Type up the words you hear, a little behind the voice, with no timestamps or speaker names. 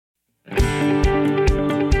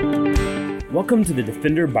Welcome to the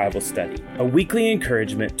Defender Bible Study, a weekly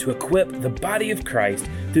encouragement to equip the body of Christ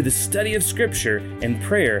through the study of Scripture and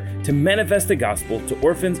prayer to manifest the gospel to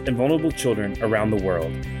orphans and vulnerable children around the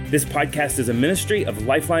world. This podcast is a ministry of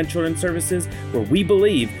Lifeline Children's Services, where we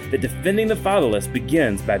believe that defending the fatherless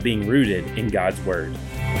begins by being rooted in God's Word.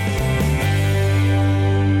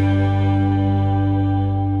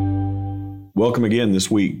 Welcome again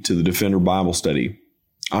this week to the Defender Bible Study.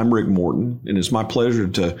 I'm Rick Morton, and it's my pleasure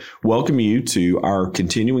to welcome you to our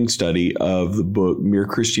continuing study of the book Mere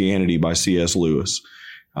Christianity by C.S. Lewis.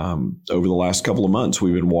 Over the last couple of months,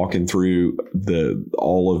 we've been walking through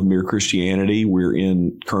all of Mere Christianity. We're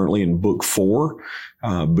currently in Book 4,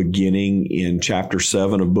 beginning in Chapter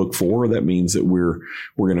 7 of Book 4. That means that we're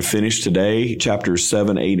going to finish today Chapters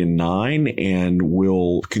 7, 8, and 9, and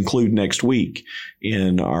we'll conclude next week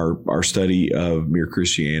in our study of Mere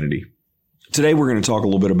Christianity. Today, we're going to talk a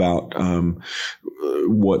little bit about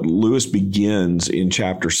what Lewis begins in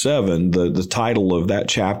chapter 7. The title of that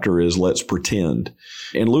chapter is Let's Pretend.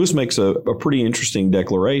 And Lewis makes a pretty interesting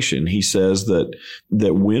declaration. He says that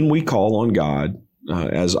when we call on God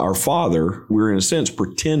as our Father, we're in a sense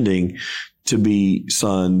pretending to be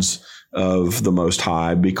sons of the Most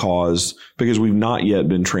High because we've not yet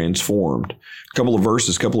been transformed. A couple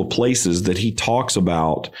of places that he talks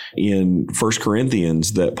about in 1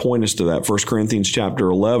 Corinthians that point us to that. 1 Corinthians chapter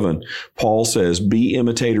 11, Paul says, "Be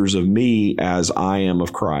imitators of me as I am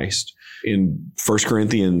of Christ." In 1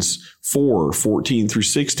 Corinthians 4, 14 through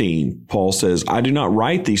 16, Paul says, "I do not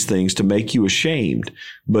write these things to make you ashamed,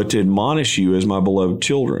 but to admonish you as my beloved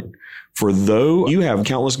children. For though you have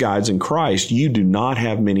countless guides in Christ, you do not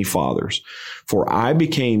have many fathers. For I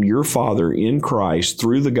became your father in Christ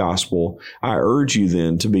through the gospel. I urge you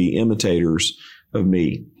then to be imitators of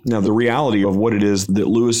me." Now, the reality of what it is that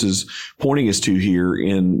Lewis is pointing us to here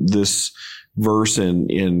in this verse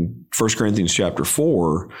in 1 Corinthians chapter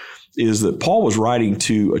 4 is that Paul was writing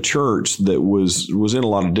to a church that was in a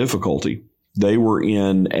lot of difficulty. They were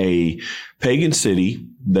in a pagan city.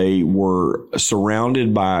 They were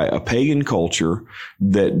surrounded by a pagan culture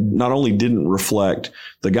that not only didn't reflect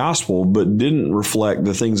the gospel, but didn't reflect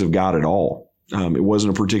the things of God at all. It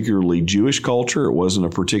wasn't a particularly Jewish culture. It wasn't a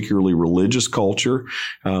particularly religious culture,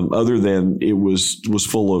 other than it was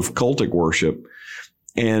full of cultic worship.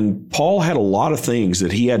 And Paul had a lot of things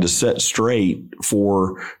that he had to set straight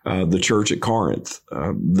for the church at Corinth.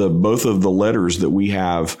 Both of the letters that we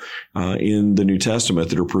have in the New Testament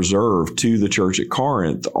that are preserved to the church at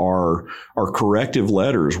Corinth are corrective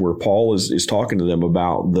letters where Paul is talking to them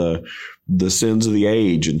about the sins of the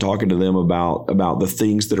age and talking to them about the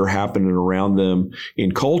things that are happening around them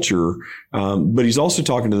in culture. But he's also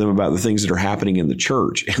talking to them about the things that are happening in the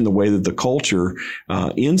church and the way that the culture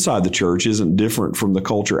inside the church isn't different from the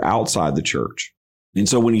culture outside the church. And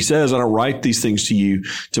so when he says, "I don't write these things to you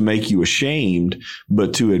to make you ashamed,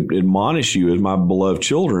 but to admonish you as my beloved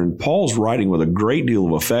children," Paul's writing with a great deal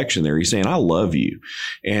of affection there. He's saying, "I love you."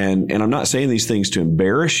 And I'm not saying these things to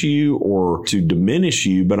embarrass you or to diminish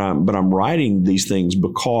you, but I'm writing these things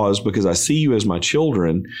because I see you as my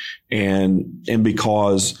children and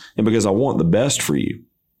because I want the best for you.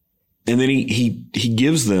 And then he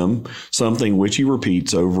gives them something which he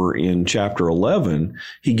repeats over in chapter 11.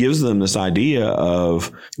 He gives them this idea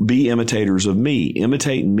of be imitators of me.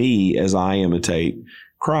 Imitate me as I imitate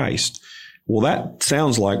Christ. Well, that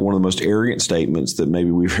sounds like one of the most arrogant statements that maybe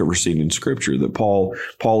we've ever seen in Scripture, that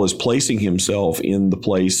Paul is placing himself in the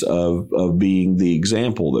place of being the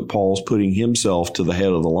example, that Paul's putting himself to the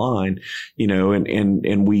head of the line,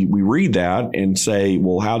 and we read that and say,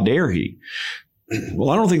 well, how dare he? Well,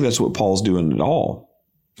 I don't think that's what Paul's doing at all.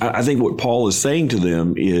 I think what Paul is saying to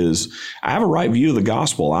them is, I have a right view of the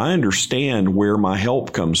gospel. I understand where my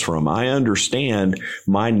help comes from. I understand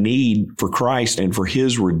my need for Christ and for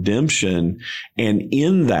his redemption. And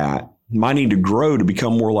in that, my need to grow to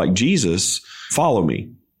become more like Jesus. Follow me.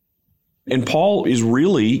 And Paul is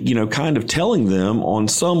really, kind of telling them on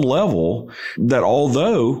some level that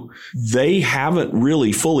although they haven't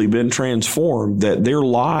really fully been transformed, that their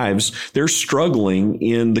lives, they're struggling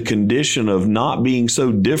in the condition of not being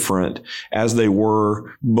so different as they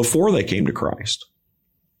were before they came to Christ.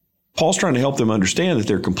 Paul's trying to help them understand that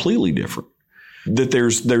they're completely different, that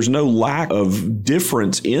there's no lack of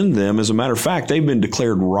difference in them. As a matter of fact, they've been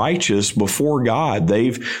declared righteous before God.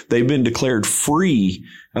 They've been declared free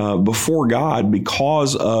before God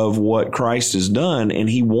because of what Christ has done, and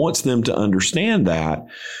he wants them to understand that.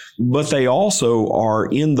 But they also are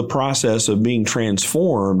in the process of being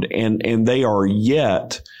transformed, and they are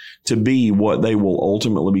yet to be what they will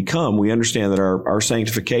ultimately become. We understand that our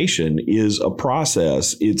sanctification is a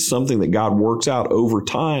process. It's something that God works out over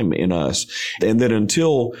time in us. And that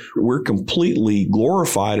until we're completely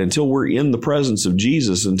glorified, until we're in the presence of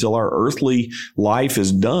Jesus, until our earthly life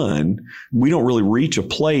is done, we don't really reach a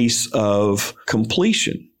place of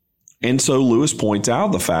completion. And so Lewis points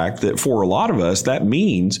out the fact that for a lot of us, that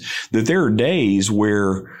means that there are days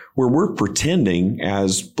where we're pretending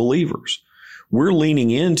as believers. We're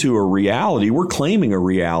leaning into a reality, we're claiming a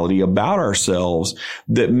reality about ourselves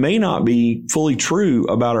that may not be fully true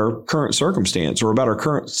about our current circumstance or about our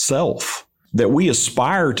current self. That we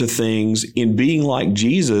aspire to things in being like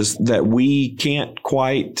Jesus that we can't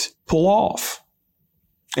quite pull off.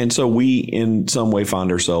 And so we, in some way, find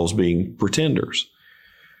ourselves being pretenders.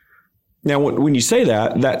 Now, when you say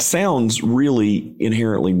that, that sounds really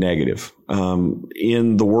inherently negative.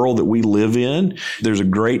 In the world that we live in, there's a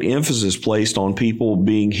great emphasis placed on people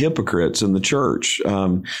being hypocrites in the church.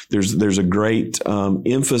 There's a great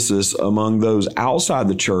emphasis among those outside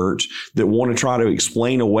the church that want to try to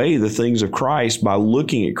explain away the things of Christ by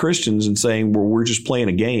looking at Christians and saying, well, we're just playing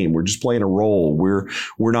a game. We're just playing a role. We're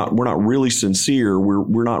not really sincere.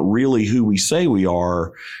 We're not really who we say we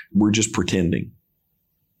are. We're just pretending.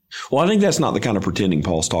 Well, I think that's not the kind of pretending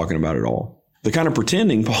Paul's talking about at all. The kind of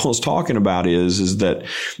pretending Paul's talking about is that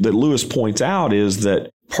Lewis points out is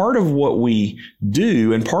that part of what we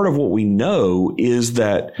do and part of what we know is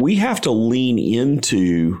that we have to lean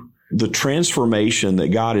into the transformation that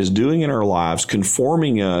God is doing in our lives,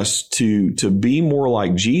 conforming us to be more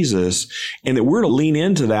like Jesus, and that we're to lean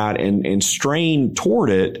into that and strain toward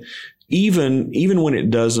it, even when it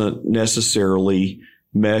doesn't necessarily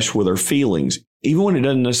mesh with our feelings. Even when it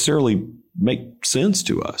doesn't necessarily make sense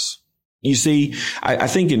to us. You see, I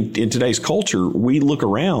think in today's culture, we look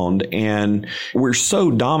around and we're so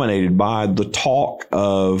dominated by the talk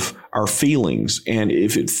of our feelings and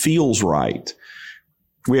if it feels right.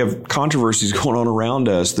 We have controversies going on around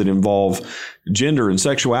us that involve gender and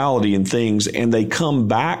sexuality and things, and they come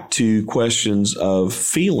back to questions of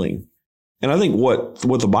feeling. And I think what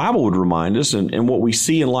the Bible would remind us and what we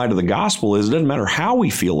see in light of the gospel is it doesn't matter how we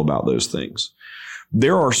feel about those things.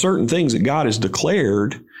 There are certain things that God has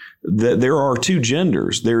declared that there are two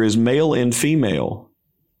genders. There is male and female.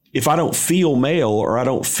 If I don't feel male or I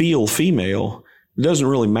don't feel female, it doesn't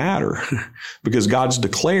really matter because God's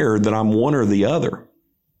declared that I'm one or the other.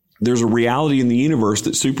 There's a reality in the universe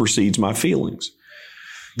that supersedes my feelings.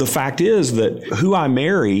 The fact is that who I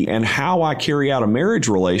marry and how I carry out a marriage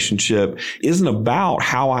relationship isn't about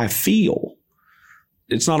how I feel.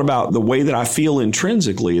 It's not about the way that I feel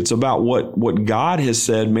intrinsically. It's about what God has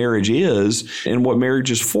said marriage is and what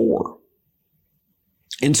marriage is for.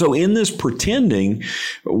 And so in this pretending,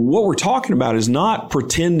 what we're talking about is not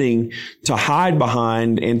pretending to hide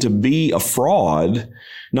behind and to be a fraud,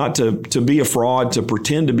 not to be a fraud, to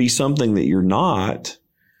pretend to be something that you're not.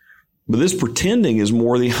 But this pretending is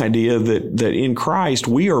more the idea that in Christ,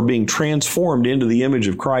 we are being transformed into the image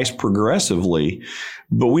of Christ progressively,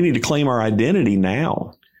 but we need to claim our identity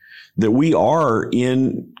now, that we are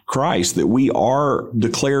in Christ, that we are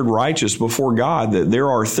declared righteous before God, that there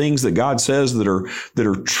are things that God says that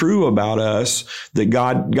are true about us, that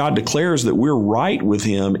God declares that we're right with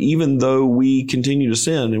Him, even though we continue to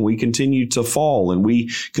sin and we continue to fall and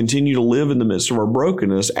we continue to live in the midst of our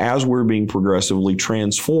brokenness as we're being progressively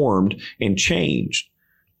transformed and changed.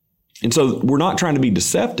 And so we're not trying to be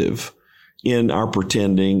deceptive in our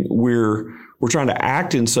pretending. We're trying to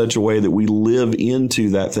act in such a way that we live into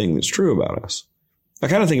that thing that's true about us. I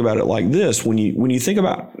kind of think about it like this. When you think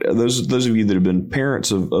about those of you that have been parents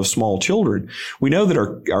of small children, we know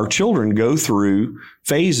that our children go through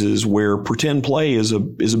phases where pretend play is a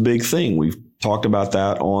big thing. We've talked about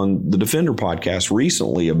that on the Defender podcast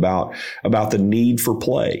recently about the need for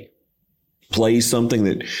play. Play is something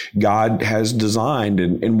that God has designed.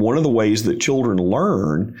 And one of the ways that children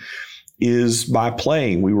learn is by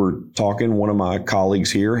playing. We were talking, one of my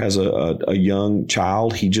colleagues here has a young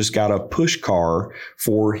child. He just got a push car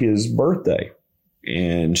for his birthday.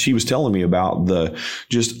 And she was telling me about the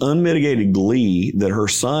just unmitigated glee that her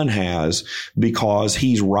son has because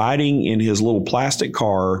he's riding in his little plastic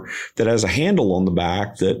car that has a handle on the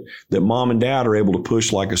back that mom and dad are able to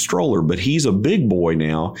push like a stroller. But he's a big boy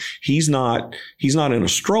now. He's not in a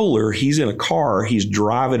stroller. He's in a car. He's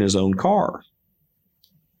driving his own car.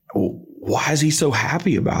 Why is he so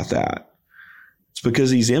happy about that? It's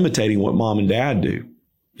because he's imitating what mom and dad do.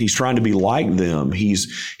 He's trying to be like them.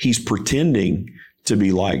 He's pretending to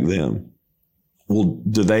be like them. Well,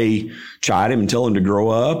 do they chide him and tell him to grow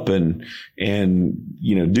up and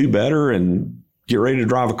do better and get ready to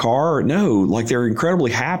drive a car? No, like they're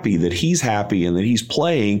incredibly happy that he's happy and that he's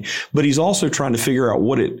playing, but he's also trying to figure out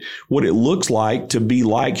what it looks like to be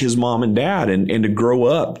like his mom and dad and to grow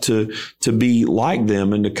up to be like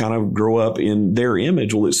them and to kind of grow up in their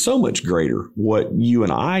image. Well, it's so much greater what you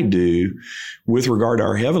and I do with regard to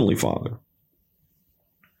our Heavenly Father.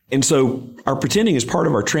 And so our pretending is part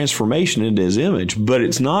of our transformation into his image, but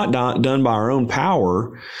it's not done by our own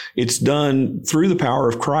power. It's done through the power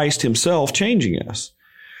of Christ himself changing us.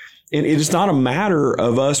 And it is not a matter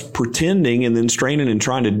of us pretending and then straining and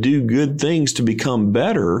trying to do good things to become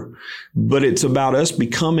better, but it's about us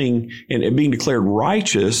becoming and being declared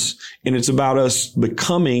righteous. And it's about us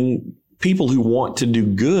becoming people who want to do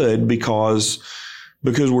good because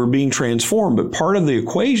we're being transformed. But part of the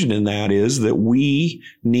equation in that is that we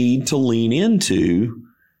need to lean into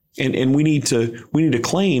and we need to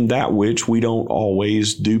claim that which we don't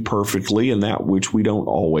always do perfectly and that which we don't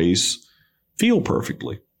always feel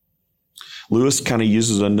perfectly. Lewis kind of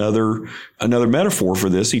uses another metaphor for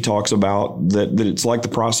this. He talks about that it's like the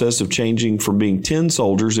process of changing from being tin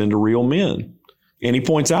soldiers into real men. And he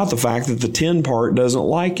points out the fact that the tin part doesn't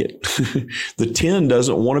like it. The tin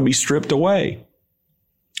doesn't want to be stripped away.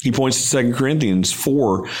 He points to 2 Corinthians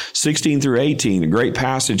 4, 16 through 18, a great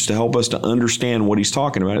passage to help us to understand what he's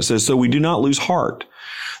talking about. It says, "So we do not lose heart.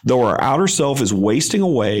 Though our outer self is wasting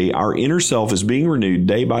away, our inner self is being renewed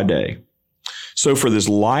day by day. So for this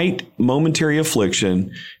light momentary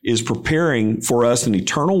affliction is preparing for us an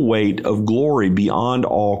eternal weight of glory beyond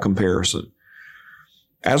all comparison.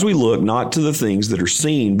 As we look not to the things that are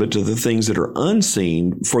seen, but to the things that are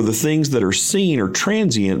unseen, for the things that are seen are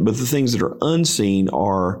transient, but the things that are unseen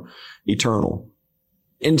are eternal."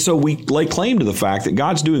 And so we lay claim to the fact that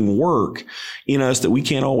God's doing work in us that we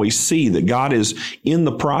can't always see, that God is in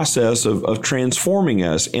the process of transforming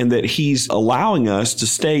us, and that he's allowing us to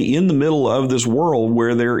stay in the middle of this world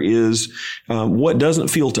where there is what doesn't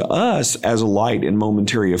feel to us as a light and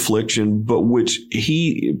momentary affliction, but which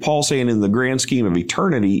Paul's saying in the grand scheme of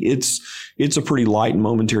eternity, it's a pretty light and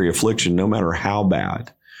momentary affliction, no matter how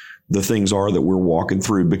bad the things are that we're walking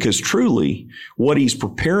through, because truly what he's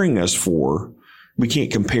preparing us for, we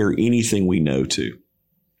can't compare anything we know to.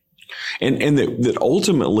 And that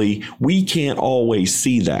ultimately we can't always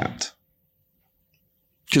see that.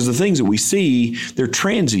 Because the things that we see, they're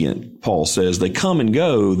transient, Paul says. They come and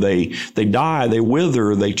go. They die, they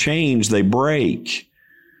wither, they change, they break.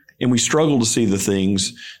 And we struggle to see the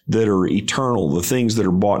things that are eternal, the things that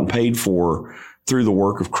are bought and paid for through the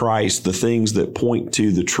work of Christ, the things that point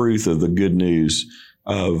to the truth of the good news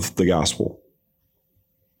of the gospel.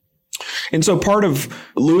 And so part of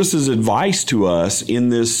Lewis's advice to us in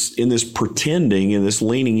this pretending, in this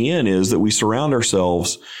leaning in, is that we surround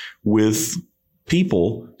ourselves with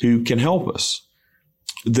people who can help us,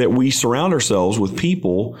 that we surround ourselves with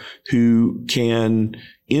people who can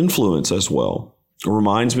influence us well. It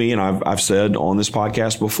reminds me, and I've said on this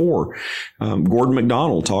podcast before, Gordon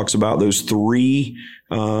MacDonald talks about those three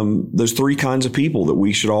kinds of people that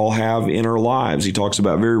we should all have in our lives. He talks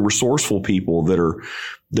about very resourceful people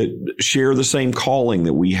that share the same calling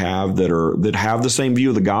that we have, that have the same view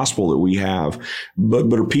of the gospel that we have,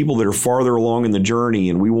 but are people that are farther along in the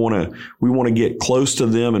journey, and we want to get close to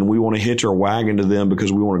them, and we want to hitch our wagon to them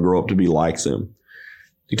because we want to grow up to be like them.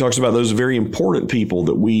 He talks about those very important people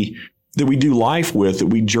that we do life with, that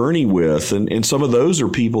we journey with. And some of those are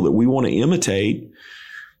people that we want to imitate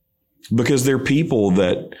because they're people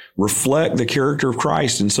that reflect the character of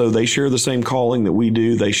Christ. And so they share the same calling that we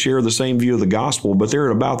do. They share the same view of the gospel, but they're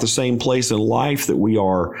at about the same place in life that we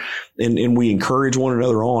are. And we encourage one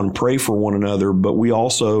another on, pray for one another, but we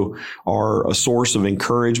also are a source of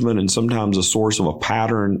encouragement and sometimes a source of a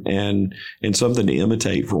pattern and something to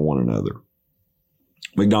imitate for one another.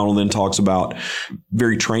 MacDonald then talks about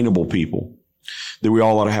very trainable people, that we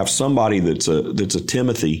all ought to have somebody that's a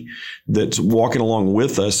Timothy that's walking along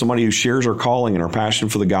with us, somebody who shares our calling and our passion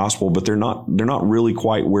for the gospel, but they're not really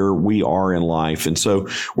quite where we are in life. And so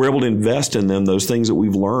we're able to invest in them, those things that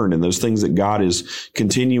we've learned and those things that God is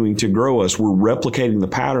continuing to grow us. We're replicating the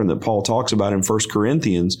pattern that Paul talks about in 1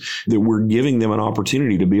 Corinthians, that we're giving them an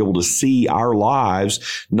opportunity to be able to see our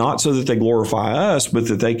lives, not so that they glorify us, but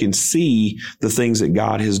that they can see the things that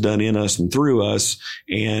God has done in us and through us,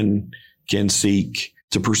 and can seek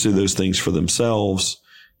to pursue those things for themselves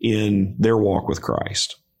in their walk with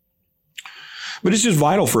Christ. But it's just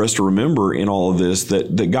vital for us to remember in all of this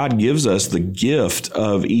that God gives us the gift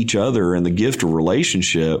of each other and the gift of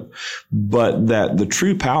relationship, but that the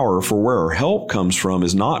true power for where our help comes from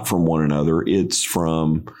is not from one another. It's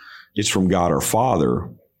from God our Father.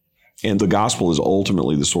 And the gospel is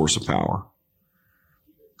ultimately the source of power.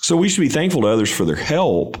 So we should be thankful to others for their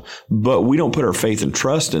help, but we don't put our faith and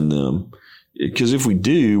trust in them, because if we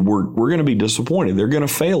do, we're going to be disappointed. They're going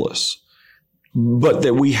to fail us. But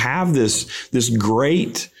that we have this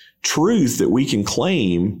great truth that we can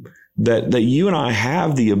claim that you and I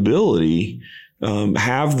have the ability,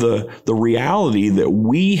 have the reality that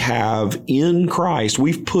we have in Christ.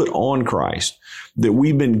 We've put on Christ, that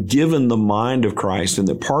we've been given the mind of Christ, and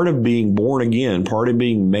that part of being born again, part of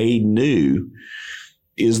being made new,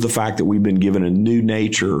 is the fact that we've been given a new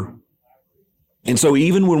nature. And so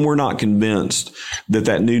even when we're not convinced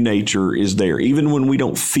that new nature is there, even when we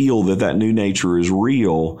don't feel that new nature is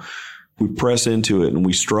real, we press into it and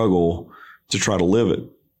we struggle to try to live it.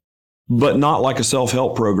 But not like a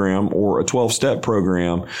self-help program or a 12-step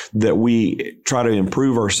program that we try to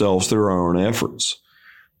improve ourselves through our own efforts.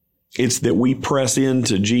 It's that we press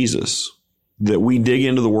into Jesus, that we dig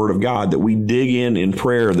into the Word of God, that we dig in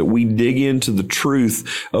prayer, that we dig into the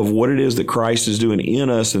truth of what it is that Christ is doing in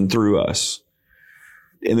us and through us.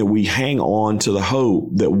 And that we hang on to the hope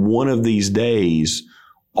that one of these days,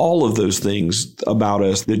 all of those things about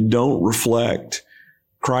us that don't reflect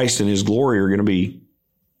Christ and His glory are going to be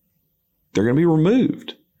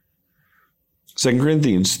removed. 2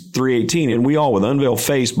 Corinthians 3:18, and we all with unveiled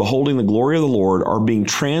face, beholding the glory of the Lord, are being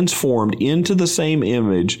transformed into the same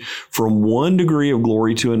image from one degree of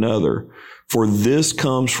glory to another. For this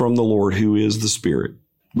comes from the Lord, who is the Spirit.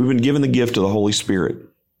 We've been given the gift of the Holy Spirit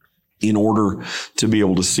in order to be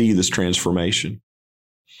able to see this transformation.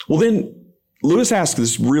 Well, then Lewis asks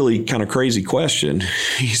this really kind of crazy question.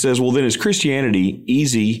 He says, well, then is Christianity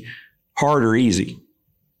easy, hard, or easy?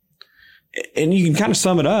 And you can kind of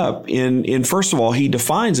sum it up in first of all, he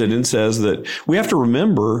defines it and says that we have to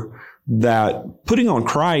remember that putting on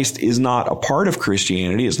Christ is not a part of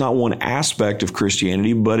Christianity. It's not one aspect of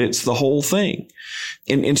Christianity, but it's the whole thing.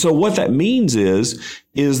 And so what that means is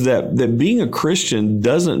that being a Christian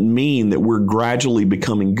doesn't mean that we're gradually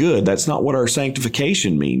becoming good. That's not what our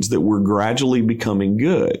sanctification means, that we're gradually becoming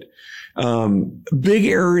good. Big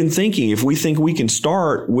error in thinking if we think we can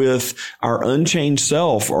start with our unchanged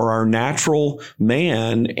self or our natural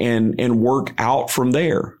man and work out from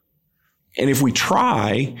there. And if we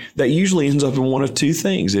try, that usually ends up in one of two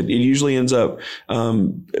things. It usually ends up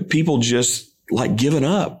people just like giving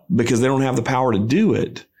up because they don't have the power to do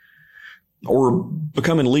it, or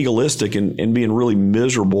becoming legalistic and being really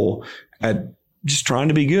miserable at just trying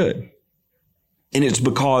to be good. And it's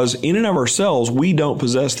because in and of ourselves, we don't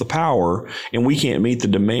possess the power and we can't meet the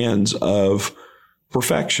demands of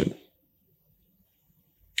perfection.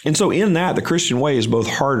 And so in that, the Christian way is both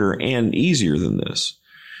harder and easier than this.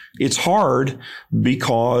 It's hard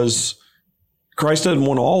because Christ doesn't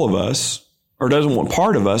want all of us, or doesn't want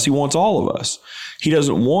part of us. He wants all of us. He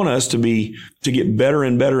doesn't want us to get better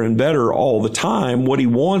and better and better all the time. What he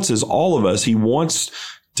wants is all of us. He wants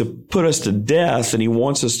to put us to death, and he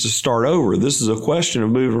wants us to start over. This is a question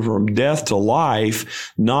of moving from death to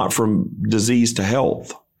life, not from disease to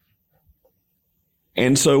health.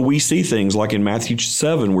 And so we see things like in Matthew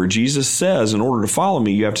 7, where Jesus says, in order to follow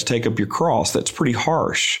me, you have to take up your cross. That's pretty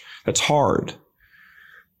harsh. That's hard.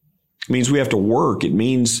 It means we have to work. It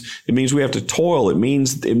means we have to toil. It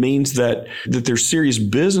means that there's serious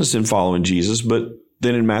business in following Jesus. But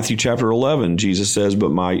then in Matthew chapter 11, Jesus says,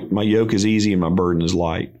 but my yoke is easy and my burden is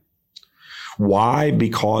light. Why?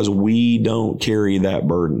 Because we don't carry that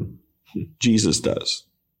burden. Jesus does.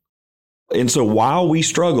 And so while we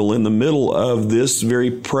struggle in the middle of this very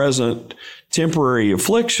present temporary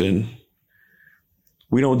affliction,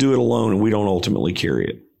 we don't do it alone and we don't ultimately carry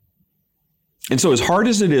it. And so as hard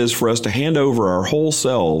as it is for us to hand over our whole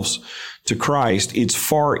selves to Christ, it's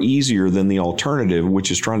far easier than the alternative, which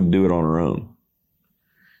is trying to do it on our own.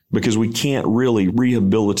 Because we can't really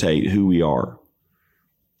rehabilitate who we are.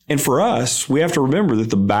 And for us, we have to remember that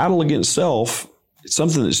the battle against self is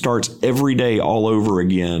something that starts every day all over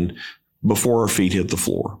again before our feet hit the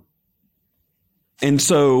floor. And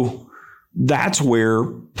so that's where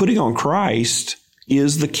putting on Christ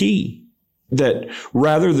is the key. That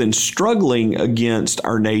rather than struggling against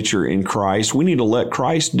our nature in Christ, we need to let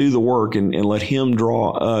Christ do the work and let him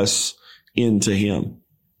draw us into him.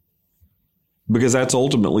 Because that's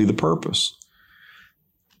ultimately the purpose.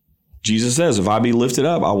 Jesus says, if I be lifted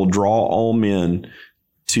up, I will draw all men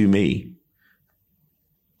to me.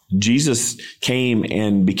 Jesus came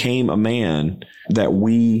and became a man that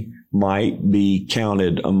we might be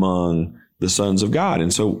counted among the sons of God.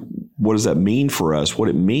 And so what does that mean for us? What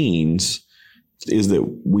it means is that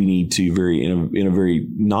we need to in a very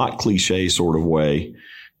not cliche sort of way,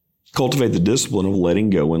 cultivate the discipline of letting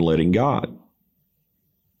go and letting God.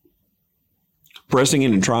 Pressing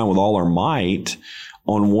in and trying with all our might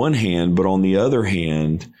on one hand, but on the other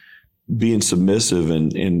hand, being submissive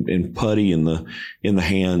and putty in the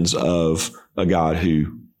hands of a God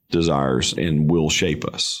who desires and will shape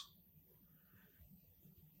us.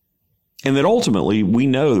 And that ultimately we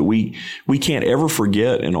know that we can't ever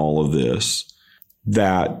forget in all of this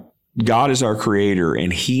that God is our creator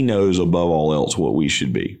and he knows above all else what we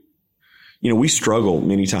should be. We struggle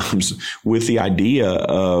many times with the idea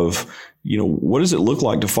of, what does it look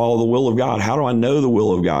like to follow the will of God? How do I know the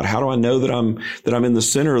will of God? How do I know that I'm in the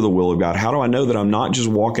center of the will of God? How do I know that I'm not just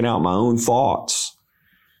walking out my own thoughts?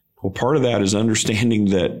 Well, part of that is understanding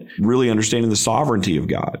the sovereignty of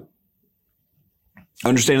God.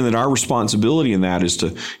 Understanding that our responsibility in that is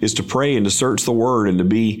to pray and to search the Word and to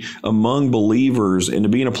be among believers and to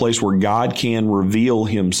be in a place where God can reveal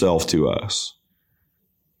himself to us.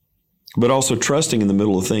 But also trusting in the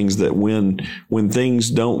middle of things that when things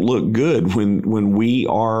don't look good, when we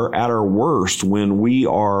are at our worst, when we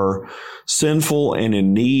are sinful and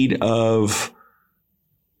in need of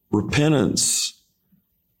repentance,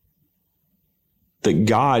 that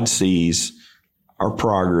God sees our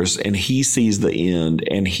progress and he sees the end,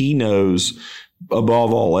 and he knows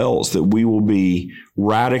above all else that we will be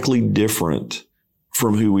radically different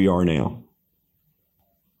from who we are now.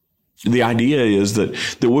 The idea is that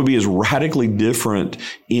we'll be as radically different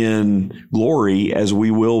in glory as we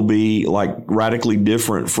will be radically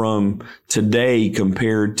different from today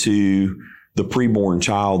compared to the preborn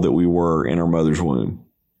child that we were in our mother's womb.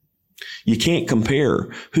 You can't compare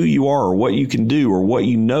who you are or what you can do or what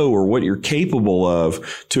you know or what you're capable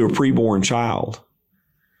of to a preborn child.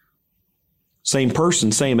 Same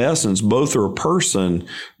person, same essence, both are a person,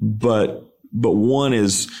 but one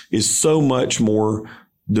is so much more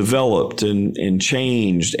developed and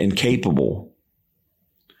changed and capable.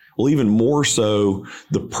 Well, even more so,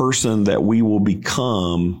 the person that we will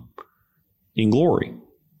become in glory.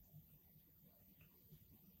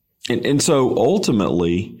 And so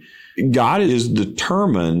ultimately, God is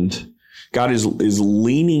determined, God is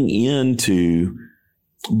leaning into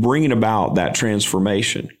bringing about that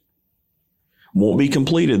transformation. Won't be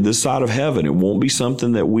completed this side of heaven. It won't be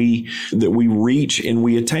something that we reach and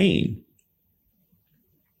we attain.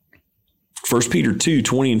 1 Peter 2,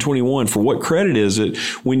 20 and 21, for what credit is it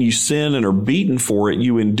when you sin and are beaten for it,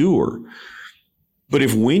 you endure? But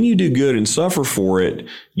if when you do good and suffer for it,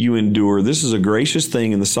 you endure, this is a gracious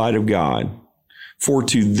thing in the sight of God. For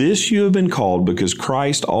to this you have been called, because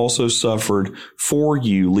Christ also suffered for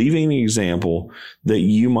you, leaving an example that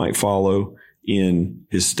you might follow in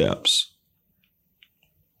his steps.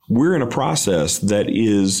 We're in a process that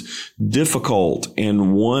is difficult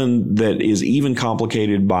and one that is even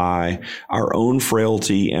complicated by our own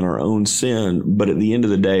frailty and our own sin. But at the end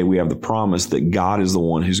of the day, we have the promise that God is the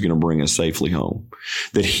one who's going to bring us safely home,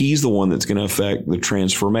 that he's the one that's going to affect the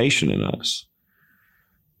transformation in us.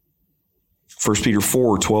 1 Peter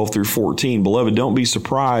 4, 12 through 14, beloved, don't be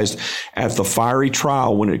surprised at the fiery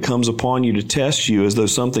trial when it comes upon you to test you as though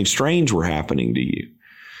something strange were happening to you.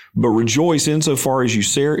 But rejoice insofar as you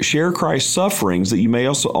share Christ's sufferings, that you may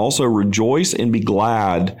also rejoice and be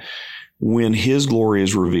glad when his glory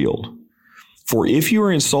is revealed. For if you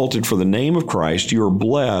are insulted for the name of Christ, you are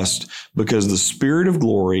blessed, because the Spirit of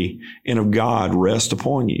glory and of God rest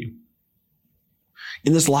upon you.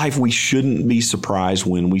 In this life, we shouldn't be surprised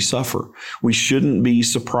when we suffer. We shouldn't be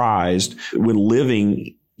surprised when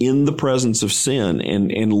living in the presence of sin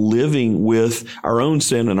and living with our own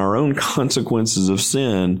sin and our own consequences of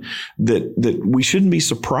sin, that we shouldn't be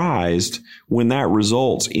surprised when that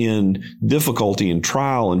results in difficulty and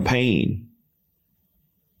trial and pain.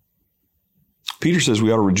 Peter says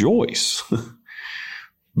we ought to rejoice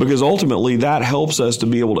because ultimately that helps us to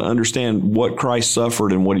be able to understand what Christ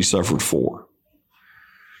suffered and what he suffered for.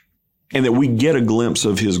 And that we get a glimpse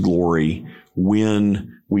of his glory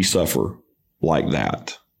when we suffer like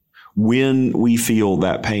that, when we feel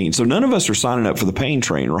that pain. So none of us are signing up for the pain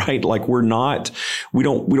train, right? Like we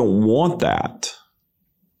don't want that.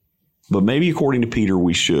 But maybe according to Peter,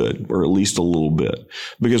 we should, or at least a little bit,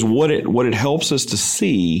 because what it helps us to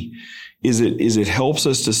see is it helps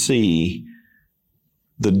us to see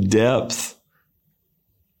the depth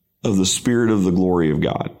of the Spirit of the glory of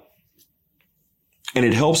God. And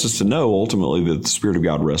it helps us to know ultimately that the Spirit of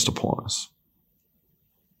God rests upon us.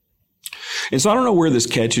 And so I don't know where this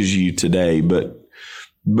catches you today, but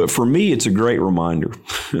for me, it's a great reminder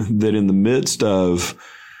that in the midst of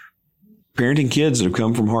parenting kids that have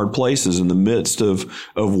come from hard places, in the midst of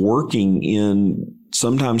working in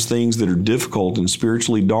sometimes things that are difficult and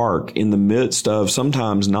spiritually dark, in the midst of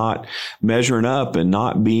sometimes not measuring up and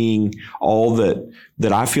not being all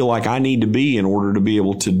that I feel like I need to be in order to be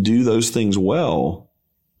able to do those things well,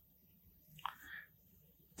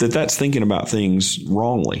 that's thinking about things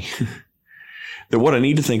wrongly. That what I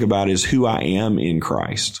need to think about is who I am in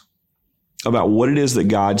Christ, about what it is that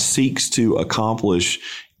God seeks to accomplish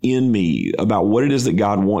in me, about what it is that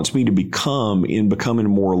God wants me to become in becoming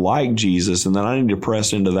more like Jesus, and then I need to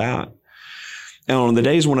press into that. And on the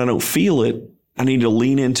days when I don't feel it, I need to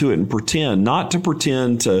lean into it and pretend, not to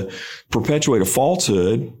pretend to perpetuate a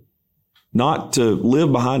falsehood, not to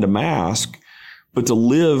live behind a mask, but to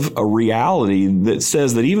live a reality that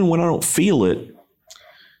says that even when I don't feel it,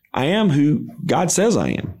 I am who God says I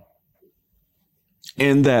am.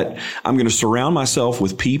 And that I'm going to surround myself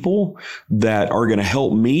with people that are going to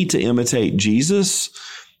help me to imitate Jesus.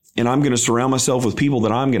 And I'm going to surround myself with people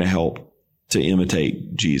that I'm going to help to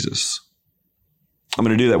imitate Jesus. I'm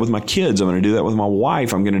going to do that with my kids. I'm going to do that with my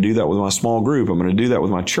wife. I'm going to do that with my small group. I'm going to do that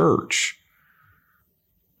with my church.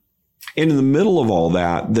 And in the middle of all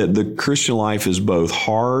that the Christian life is both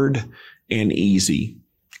hard and easy.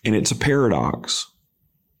 And it's a paradox.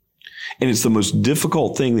 And it's the most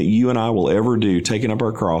difficult thing that you and I will ever do, taking up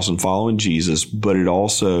our cross and following Jesus. But it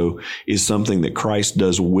also is something that Christ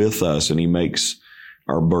does with us, and he makes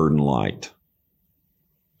our burden light.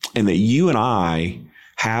 And that you and I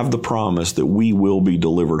have the promise that we will be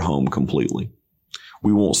delivered home completely.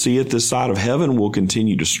 We won't see it this side of heaven. We'll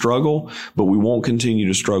continue to struggle, but we won't continue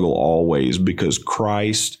to struggle always, because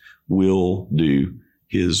Christ will do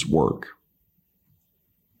his work.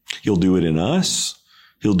 He'll do it in us.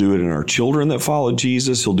 He'll do it in our children that follow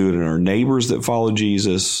Jesus. He'll do it in our neighbors that follow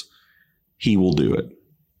Jesus. He will do it.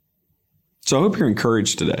 So I hope you're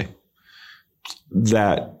encouraged today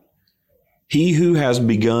that he who has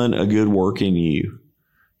begun a good work in you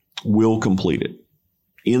will complete it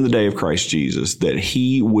in the day of Christ Jesus, that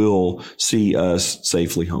he will see us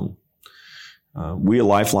safely home. We at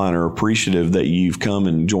Lifeline are appreciative that you've come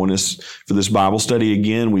and joined us for this Bible study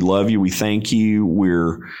again. We love you. We thank you.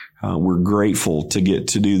 We're grateful to get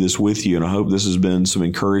to do this with you, and I hope this has been some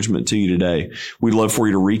encouragement to you today. We'd love for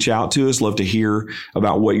you to reach out to us, love to hear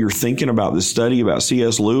about what you're thinking about this study, about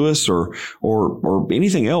C.S. Lewis or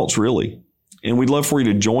anything else, really. And we'd love for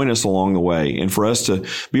you to join us along the way, and for us to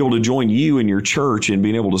be able to join you in your church in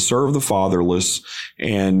being able to serve the fatherless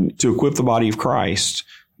and to equip the body of Christ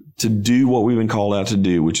to do what we've been called out to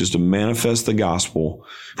do, which is to manifest the gospel,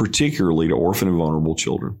 particularly to orphan and vulnerable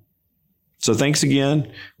children. So thanks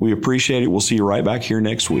again. We appreciate it. We'll see you right back here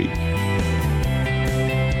next week.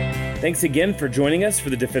 Thanks again for joining us for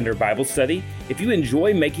the Defender Bible Study. If you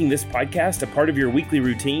enjoy making this podcast a part of your weekly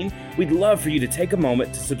routine, we'd love for you to take a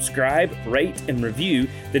moment to subscribe, rate, and review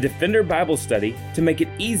the Defender Bible Study to make it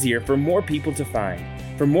easier for more people to find.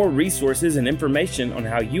 For more resources and information on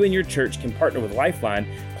how you and your church can partner with Lifeline,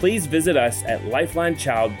 please visit us at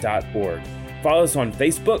lifelinechild.org. Follow us on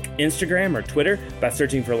Facebook, Instagram, or Twitter by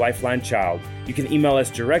searching for Lifeline Child. You can email us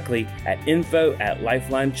directly at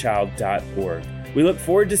info@lifelinechild.org. We look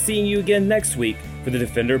forward to seeing you again next week for the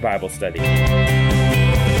Defender Bible Study.